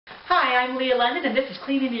Hi, I'm Leah London, and this is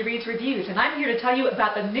Clean Indie Reads Reviews, and I'm here to tell you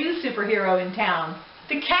about the new superhero in town,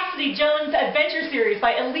 the Cassidy Jones Adventure Series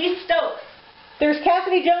by Elise Stokes. There's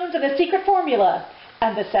Cassidy Jones and the Secret Formula,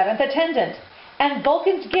 and the Seventh Attendant, and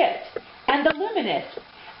Vulcan's Gift, and the Luminous,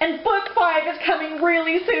 and Book 5 is coming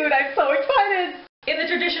really soon. I'm so excited! In the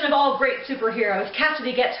tradition of all great superheroes,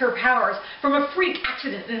 Cassidy gets her powers from a freak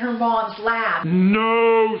accident in her mom's lab.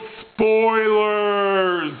 No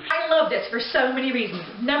spoilers! I love this for so many reasons.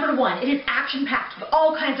 Number one, it is action-packed with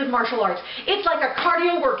all kinds of martial arts. It's like a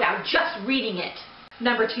cardio workout just reading it.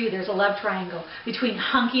 Number two, there's a love triangle between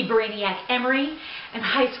hunky brainiac Emery and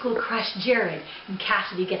high school crush Jared, and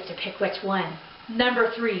Cassidy gets to pick which one.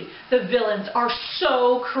 Number three, the villains are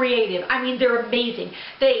so creative. I mean, they're amazing.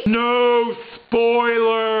 No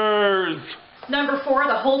spoilers! Number four,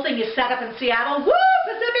 the whole thing is set up in Seattle. Woo!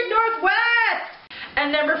 Pacific Northwest!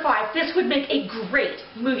 And number five, this would make a great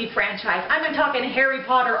movie franchise. I'm talking Harry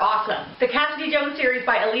Potter awesome. The Cassidy Jones series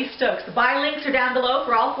by Elise Stokes. The buy links are down below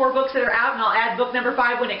for all 4 books that are out, and I'll add book number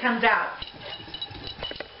 5 when it comes out.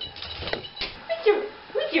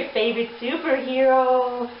 Who's your favorite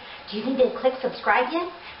superhero? Do you think they'll click subscribe yet?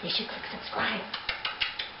 They should click subscribe.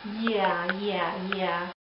 Yeah.